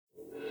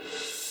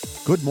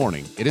Good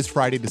morning. It is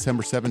Friday,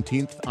 December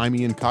 17th. I'm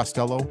Ian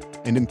Costello,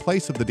 and in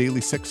place of the Daily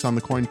Six on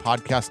the Coin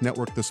Podcast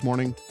Network this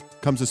morning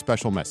comes a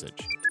special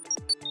message.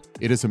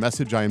 It is a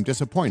message I am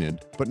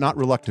disappointed, but not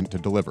reluctant to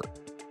deliver.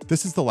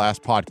 This is the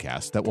last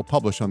podcast that will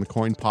publish on the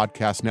Coin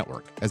Podcast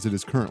Network as it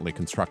is currently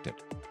constructed.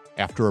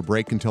 After a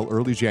break until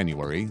early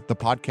January, the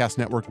podcast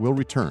network will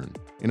return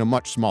in a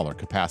much smaller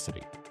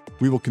capacity.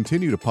 We will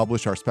continue to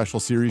publish our special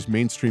series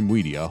Mainstream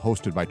Media,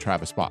 hosted by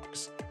Travis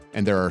Box.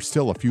 And there are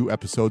still a few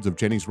episodes of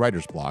Jenny's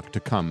Writer's Block to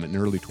come in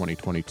early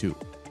 2022.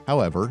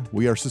 However,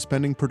 we are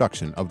suspending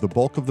production of the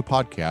bulk of the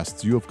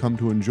podcasts you have come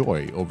to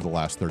enjoy over the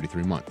last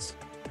 33 months.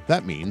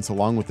 That means,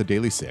 along with the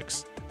Daily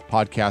Six,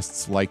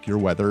 podcasts like Your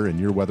Weather and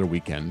Your Weather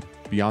Weekend,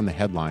 Beyond the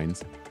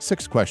Headlines,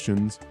 Six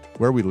Questions,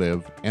 Where We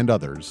Live, and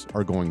others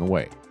are going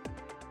away.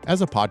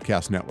 As a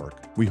podcast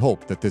network, we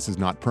hope that this is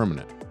not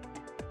permanent.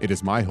 It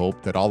is my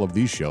hope that all of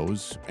these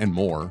shows, and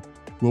more,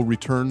 will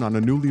return on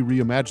a newly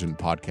reimagined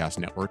podcast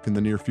network in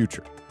the near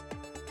future.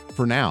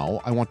 For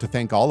now, I want to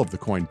thank all of the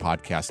Coin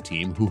Podcast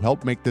team who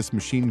helped make this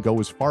machine go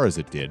as far as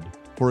it did,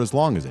 for as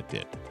long as it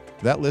did.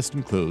 That list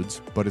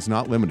includes, but is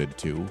not limited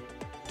to,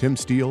 Tim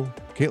Steele,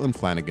 Caitlin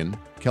Flanagan,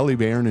 Kelly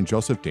Bairn and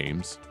Joseph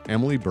Dames,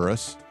 Emily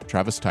Burris,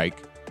 Travis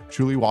Tyke,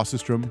 Julie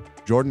Wasserstrom,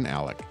 Jordan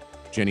Alec,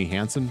 Jenny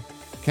Hansen,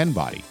 Ken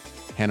Body,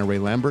 Hannah Ray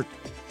Lambert,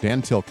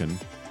 Dan Tilkin,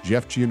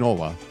 Jeff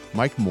Gianola,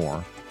 Mike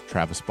Moore,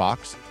 Travis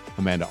Box,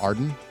 Amanda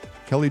Arden,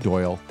 Kelly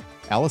Doyle,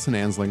 Allison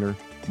Anslinger,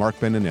 Mark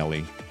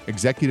Beninelli,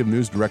 Executive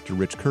News Director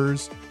Rich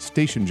Kurz,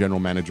 Station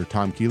General Manager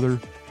Tom Keeler,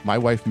 my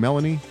wife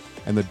Melanie,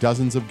 and the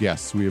dozens of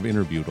guests we have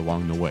interviewed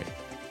along the way.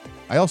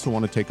 I also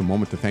want to take a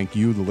moment to thank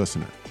you, the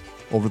listener.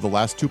 Over the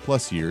last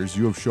 2+ years,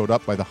 you have showed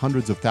up by the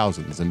hundreds of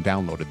thousands and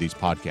downloaded these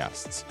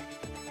podcasts.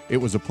 It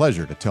was a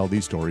pleasure to tell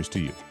these stories to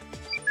you.